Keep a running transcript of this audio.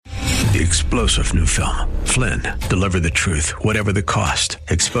The explosive new film, Flynn, deliver the truth, whatever the cost,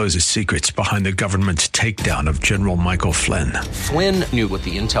 exposes secrets behind the government's takedown of General Michael Flynn. Flynn knew what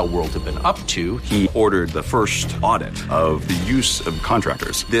the intel world had been up to. He ordered the first audit of the use of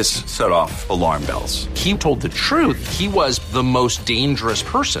contractors. This set off alarm bells. He told the truth. He was the most dangerous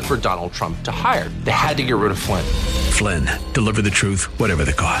person for Donald Trump to hire. They had to get rid of Flynn. Flynn, deliver the truth, whatever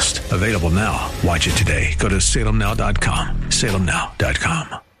the cost. Available now. Watch it today. Go to salemnow.com.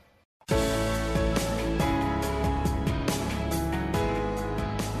 salemnow.com.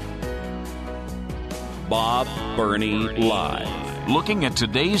 Bob Burney Live. Looking at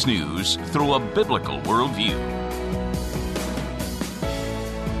today's news through a biblical worldview.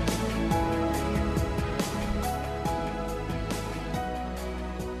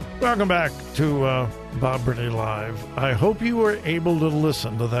 Welcome back to Bob Burney Live. I hope you were able to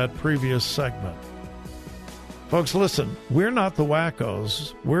listen to that previous segment. Folks, listen, we're not the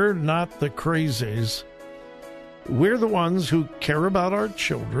wackos. We're not the crazies. We're the ones who care about our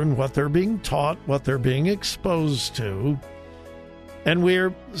children, what they're being taught, what they're being exposed to. And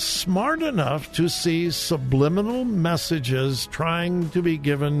we're smart enough to see subliminal messages trying to be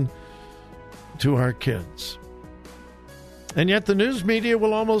given to our kids. And yet the news media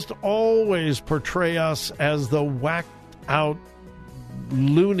will almost always portray us as the whacked out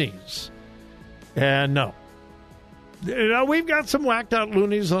loonies. And no. You know, we've got some whacked out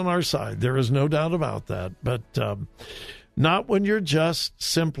loonies on our side. There is no doubt about that. But not when you're just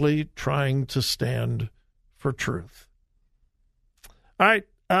simply trying to stand for truth. All right,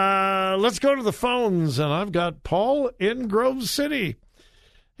 let's go to the phones. And I've got Paul in Grove City.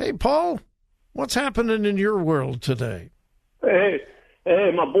 Hey, Paul, what's happening in your world today?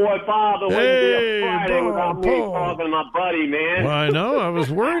 Hey, my boy Bob, it wouldn't be a Friday without me talking to my buddy, man. Well, I know. I was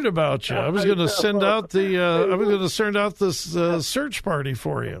worried about you. I was going to send out this search party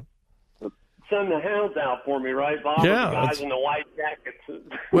for you. Send the hounds out for me, right, Bob? Yeah, the guys in the white jackets.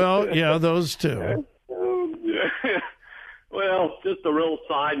 Well, yeah, those two. Well, just a real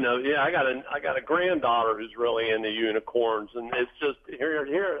side note. Yeah, I got a granddaughter who's really into unicorns, and it's just here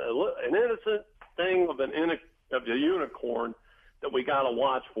an innocent thing of a unicorn that we got to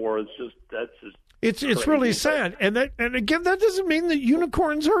watch for. It's really sad, and again, that doesn't mean that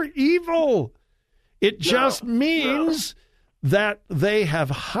unicorns are evil. It just means that they have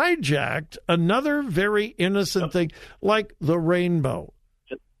hijacked another very innocent thing, like the rainbow.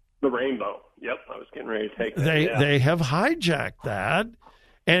 The rainbow. Yep, I was getting ready to take that. They have hijacked that,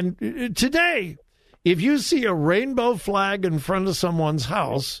 and today, if you see a rainbow flag in front of someone's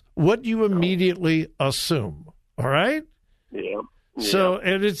house, what do you immediately assume? All right? Yeah. So,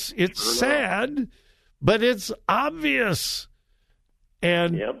 and it's sad, but it's obvious.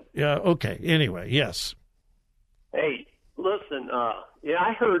 And, yeah, okay. Anyway, yes. Hey, listen,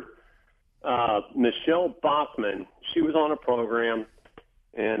 I heard Michelle Bachmann, she was on a program,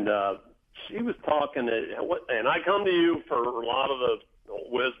 and she was talking, and I come to you for a lot of the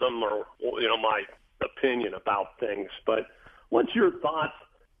wisdom or, my opinion about things, but what's your thoughts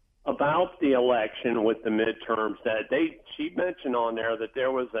about the election with the midterms? She mentioned on there that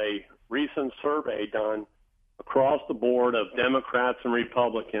there was a recent survey done across the board of Democrats and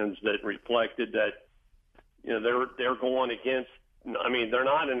Republicans that reflected that, they're going against, they're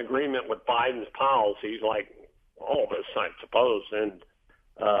not in agreement with Biden's policies like all of us, I suppose, and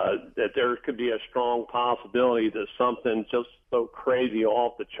that there could be a strong possibility that something just so crazy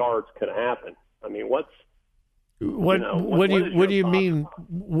off the charts could happen. What do you mean?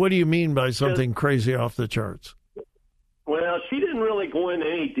 What do you mean by something crazy off the charts? Well, she didn't really go into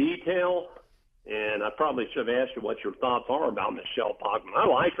any detail, and I probably should have asked you what your thoughts are about Michelle Bachmann. I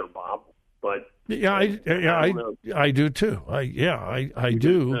like her, Bob, but I do too. I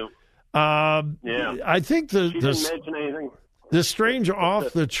do. I think she didn't mention anything. The strange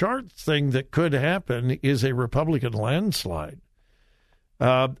off the charts thing that could happen is a Republican landslide.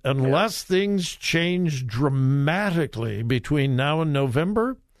 Unless things change dramatically between now and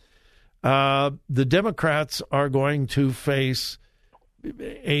November, the Democrats are going to face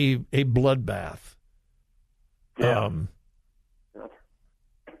a bloodbath. Yeah.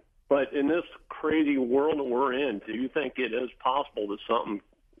 But in this crazy world that we're in, do you think it is possible that something,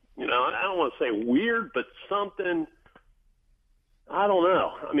 I don't want to say weird, but something, I don't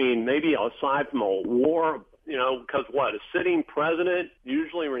know. Maybe aside from a war, because a sitting president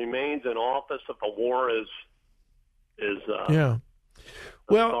usually remains in office if a war is yeah.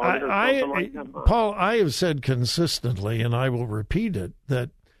 Well, Paul, I have said consistently, and I will repeat it, that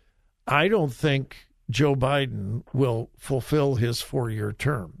I don't think Joe Biden will fulfill his 4-year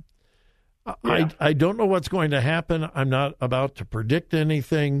term. I don't know what's going to happen. I'm not about to predict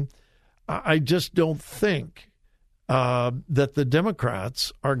anything. I just don't think that the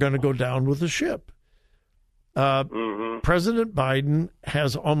Democrats are going to go down with the ship. President Biden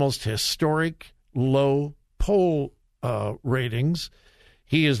has almost historic low poll ratings.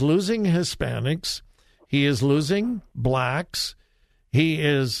 He is losing Hispanics. He is losing blacks. He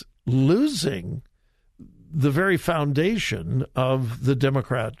is losing the very foundation of the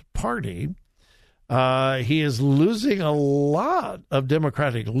Democrat Party. He is losing a lot of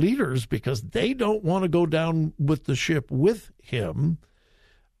Democratic leaders because they don't want to go down with the ship with him.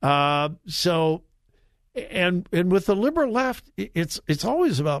 And with the liberal left, it's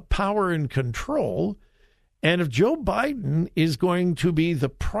always about power and control. And if Joe Biden is going to be the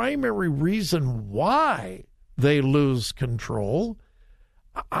primary reason why they lose control,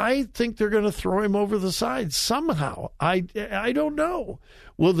 I think they're going to throw him over the side somehow. I don't know.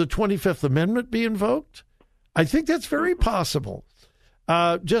 Will the 25th Amendment be invoked? I think that's very possible.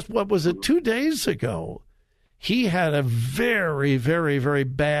 Just what was it, 2 days ago? He had a very, very, very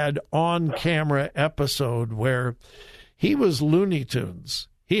bad on-camera episode where he was Looney Tunes.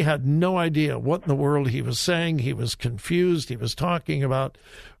 He had no idea what in the world he was saying. He was confused. He was talking about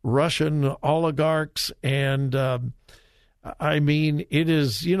Russian oligarchs. And, I mean, it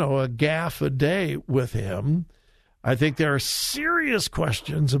is, a gaffe a day with him. I think there are serious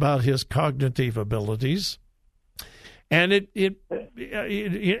questions about his cognitive abilities. And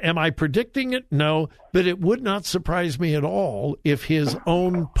am I predicting it? No, but it would not surprise me at all if his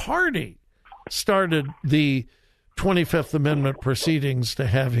own party started the 25th Amendment proceedings to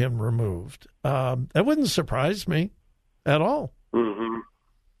have him removed. That wouldn't surprise me at all. Mm-hmm.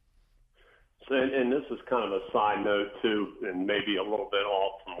 So, and this is kind of a side note, too, and maybe a little bit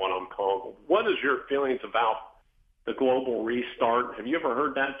off from what I'm calling. What is your feelings about the global restart? Have you ever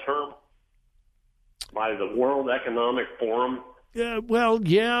heard that term by the World Economic Forum?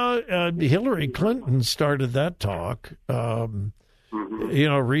 Hillary Clinton started that talk.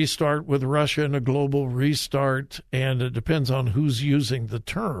 Restart with Russia and a global restart, and it depends on who's using the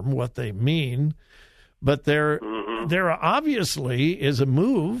term, what they mean. But there obviously is a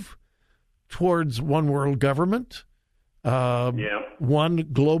move towards one world government, one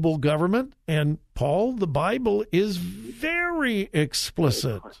global government. And, Paul, the Bible is very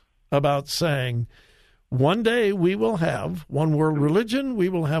explicit about saying one day we will have one world religion, we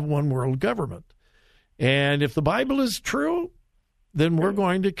will have one world government. And if the Bible is true, then we're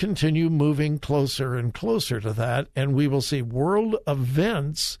going to continue moving closer and closer to that, and we will see world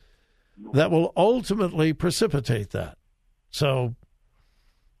events that will ultimately precipitate that. So,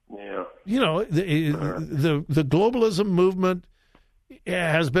 the globalism movement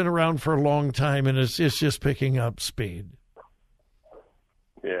has been around for a long time, and it's just picking up speed.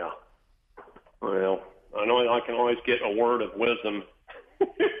 Yeah. Well, I know I can always get a word of wisdom.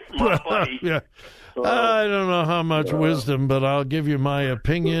 Yeah. I don't know how much wisdom, but I'll give you my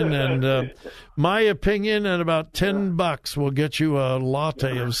opinion, and my opinion and about $10 will get you a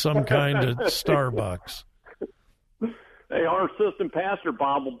latte of some kind at Starbucks. Hey, our assistant pastor,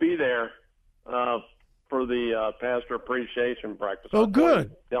 Bob, will be there for the pastor appreciation breakfast. Oh,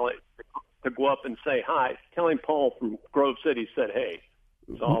 good. Tell him to go up and say hi. Tell him Paul from Grove City said, hey.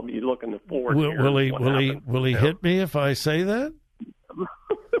 So I'll be looking forward to Will he hit me if I say that?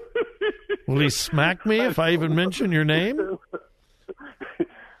 Will he smack me if I even mention your name?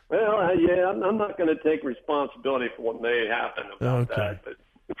 Well, I'm not going to take responsibility for what may happen about that. But.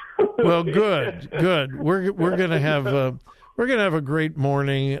 Well, good. We're going to have a great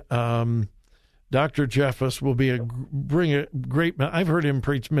morning. Dr. Jeffus will bring a great. I've heard him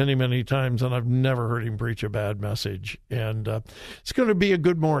preach many, many times, and I've never heard him preach a bad message. And it's going to be a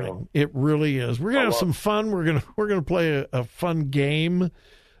good morning. It really is. We're going to have some fun. We're going to play a fun game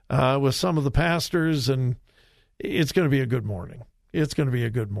with some of the pastors, and it's going to be a good morning. It's going to be a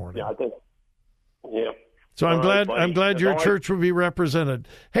good morning. Yeah, I think. Yeah. So I'm glad your church will be represented.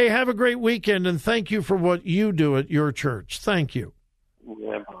 Hey, have a great weekend, and thank you for what you do at your church. Thank you.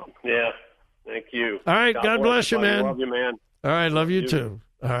 Yeah. Thank you. All right. God bless you, man. Love you, man. All right. Love you too.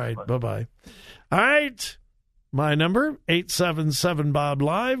 All right. Bye-bye. All right. My number,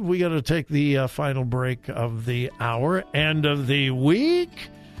 877-BOB-LIVE. We got to take the final break of the hour and of the week.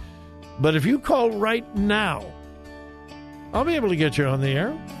 But if you call right now, I'll be able to get you on the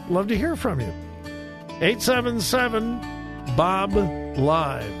air. Love to hear from you.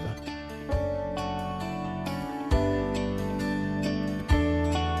 877-BOB-LIVE.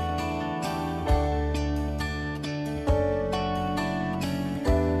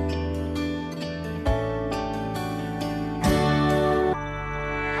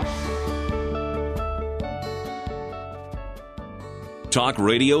 Talk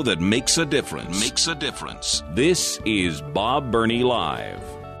radio that makes a difference. This is Bob Burney Live.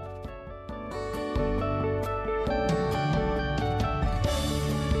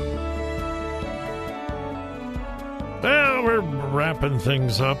 Well, we're wrapping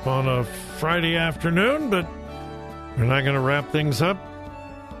things up on a Friday afternoon, but we're not going to wrap things up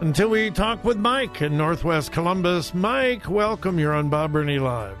until we talk with Mike in Northwest Columbus. Mike, welcome. You're on Bob Burney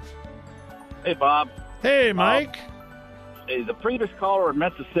Live. Hey, Bob. Hey, Mike. Hey, the previous caller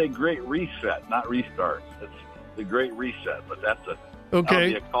meant to say Great Reset, not Restart. It's the Great Reset, but that'll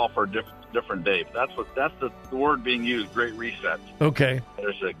be a call for a different day. But that's the word being used, Great Reset. Okay.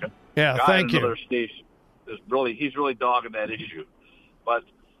 There's a guy thank in another station. He's really dogging that issue. But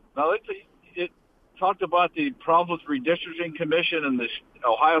now it talked about the problems with redistricting commission and the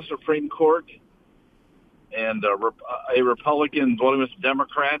Ohio Supreme Court and a Republican voting with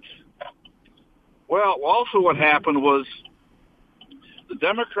Democrats. Well, also what happened was the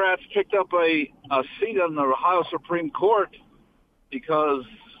Democrats picked up a seat on the Ohio Supreme Court because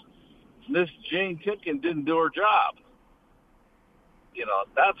Miss Jane Timken didn't do her job. You know,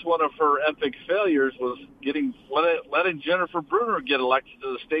 that's one of her epic failures was letting Jennifer Brunner get elected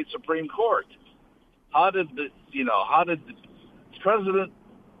to the state Supreme Court. How did the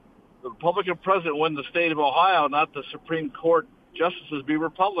Republican president win the state of Ohio, not the Supreme Court justices be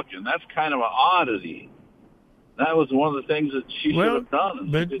Republican? That's kind of an oddity. That was one of the things that she should have done.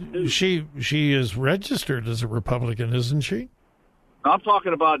 But she is registered as a Republican, isn't she? I'm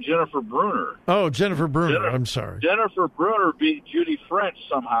talking about Jennifer Brunner. Oh, Jennifer Brunner. I'm sorry. Jennifer Brunner beat Judy French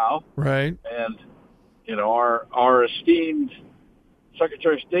somehow. Right. And, you know, our esteemed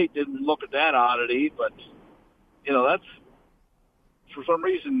Secretary of State didn't look at that oddity, but, you know, that's, for some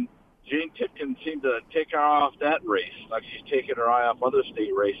reason, Jane Timken seemed to take her eye off that race, like she's taken her eye off other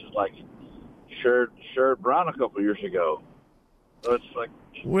state races, like Sherrod Brown a couple of years ago. So it's like,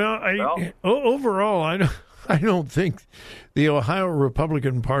 overall, I don't think the Ohio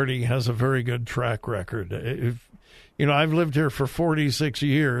Republican Party has a very good track record. I've lived here for 46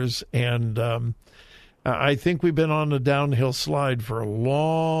 years, and I think we've been on a downhill slide for a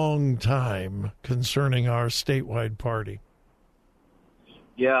long time concerning our statewide party.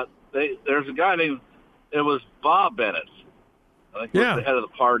 Yeah, there's a guy named, it was Bob Bennett. I think he was the head of the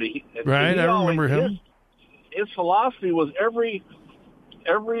party. Right, I remember him. His philosophy was every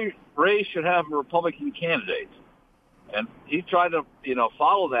race should have a Republican candidate. And he tried to,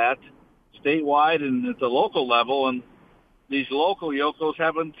 follow that statewide and at the local level, and these local yokos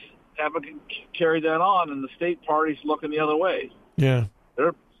haven't carried that on, and the state party's looking the other way. Yeah.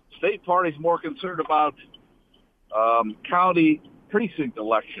 Their state party's more concerned about county precinct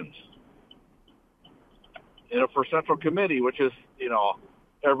elections. For Central Committee, which is,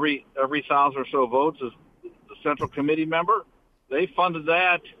 every 1,000 or so votes is the Central Committee member. They funded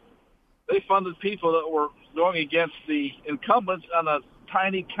that. They funded people that were going against the incumbents on a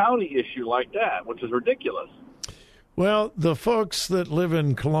tiny county issue like that, which is ridiculous. Well, the folks that live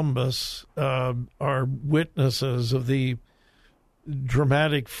in Columbus are witnesses of the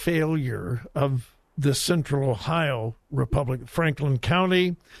dramatic failure of the Central Ohio Republic, Franklin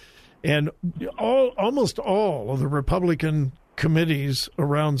County, and almost all of the Republican committees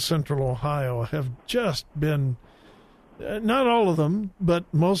around Central Ohio have just been, not all of them,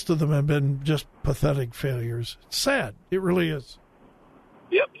 but most of them have been just pathetic failures. It's sad. It really is.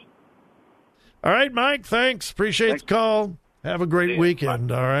 Yep. All right, Mike, thanks. Appreciate the call. Have a great weekend,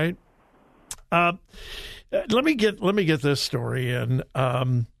 bye. All right? Let me get this story in.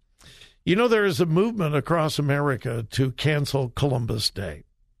 There is a movement across America to cancel Columbus Day.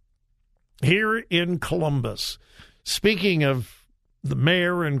 Here in Columbus, speaking of the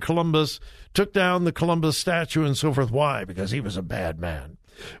mayor in Columbus, took down the Columbus statue and so forth. Why? Because he was a bad man.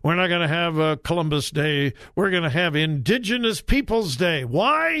 We're not going to have a Columbus Day. We're going to have Indigenous Peoples Day.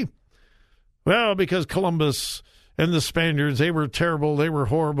 Why? Well, because Columbus and the Spaniards, they were terrible, they were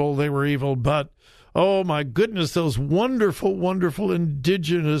horrible, they were evil, but oh my goodness, those wonderful, wonderful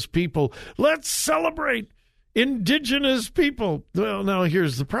indigenous people. Let's celebrate indigenous people. Well, now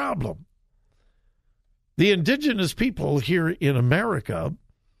here's the problem. The indigenous people here in America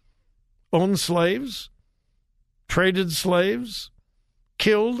owned slaves, traded slaves,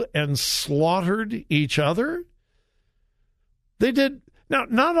 killed and slaughtered each other. They did. Now,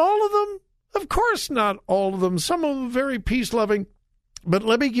 not all of them. Of course, not all of them. Some of them very peace-loving. But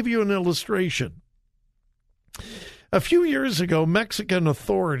let me give you an illustration. A few years ago, Mexican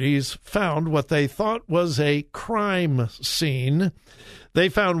authorities found what they thought was a crime scene. They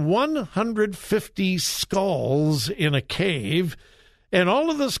found 150 skulls in a cave, and all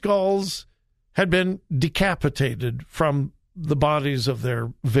of the skulls had been decapitated from the bodies of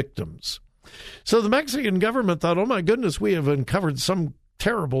their victims. So the Mexican government thought, oh my goodness, we have uncovered some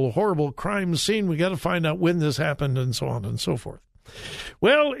terrible, horrible crime scene. We got to find out when this happened and so on and so forth.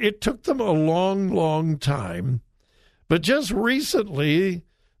 Well, it took them a long, long time. But just recently,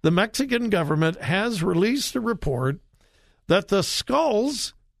 the Mexican government has released a report that the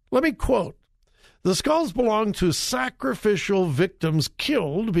skulls, let me quote, the skulls belong to sacrificial victims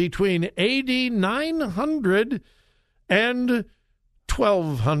killed between AD 900 and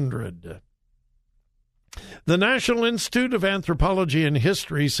 1200. The National Institute of Anthropology and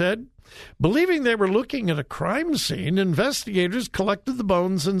History said, believing they were looking at a crime scene, investigators collected the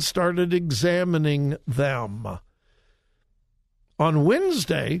bones and started examining them. On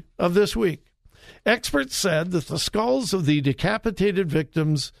Wednesday of this week, experts said that the skulls of the decapitated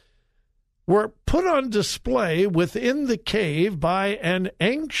victims were put on display within the cave by an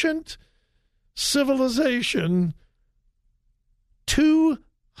ancient civilization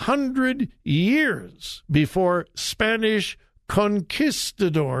 200 years before Spanish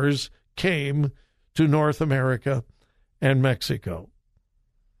conquistadors came to North America and Mexico.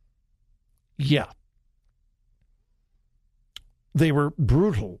 Yeah. They were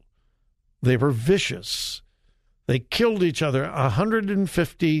brutal. They were vicious. They killed each other.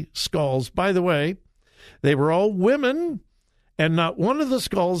 150 skulls. By the way, they were all women, and not one of the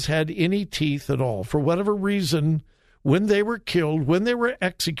skulls had any teeth at all. For whatever reason, when they were killed, when they were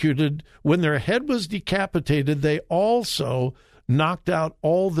executed, when their head was decapitated, they also knocked out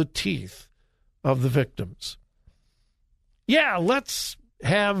all the teeth of the victims. Yeah, let's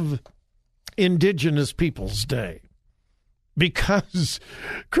have Indigenous Peoples Day because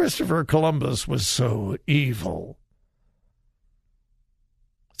Christopher Columbus was so evil.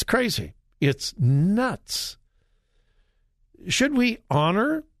 It's crazy. It's nuts. Should we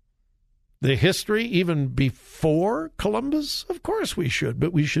honor the history even before Columbus? Of course we should,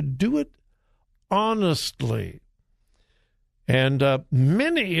 but we should do it honestly. And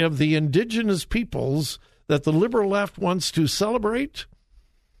many of the indigenous peoples that the liberal left wants to celebrate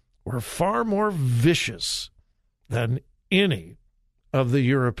were far more vicious than any of the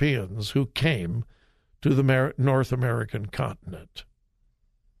Europeans who came to the North American continent.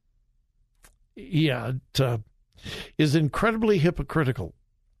 Yeah, it is incredibly hypocritical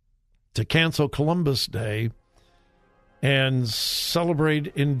to cancel Columbus Day and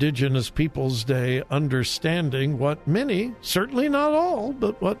celebrate Indigenous Peoples Day, understanding what many, certainly not all,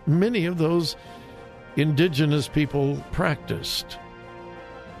 but what many of those indigenous people practiced.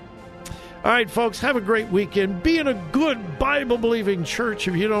 All right, folks, have a great weekend. Be in a good Bible-believing church.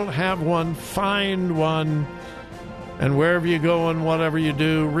 If you don't have one, find one. And wherever you go and whatever you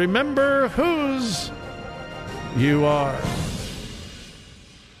do, remember whose you are.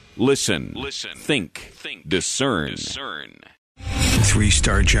 Listen. Think. Discern.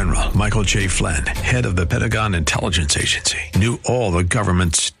 3-star General Michael J. Flynn, head of the Pentagon Intelligence Agency, knew all the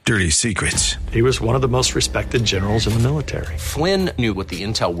government's dirty secrets. He was one of the most respected generals in the military. Flynn knew what the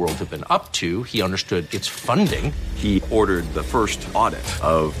intel world had been up to. He understood its funding. He ordered the first audit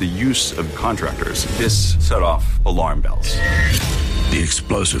of the use of contractors. This set off alarm bells. The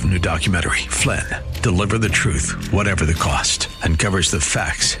explosive new documentary, Flynn, Deliver the Truth, Whatever the Cost, uncovers the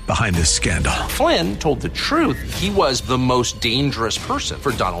facts behind this scandal. Flynn told the truth. He was the most dangerous person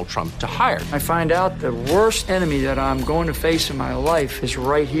for Donald Trump to hire. I find out the worst enemy that I'm going to face in my life is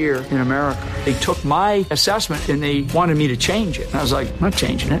right here in America. They took my assessment and they wanted me to change it. And I was like, I'm not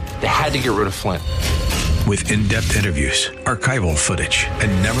changing it. They had to get rid of Flynn. With in-depth interviews, archival footage,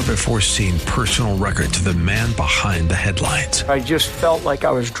 and never-before-seen personal records of the man behind the headlines. I just felt like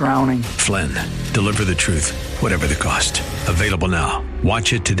I was drowning. Flynn, Deliver the Truth, Whatever the Cost. Available now.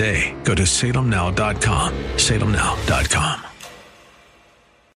 Watch it today. Go to salemnow.com. salemnow.com.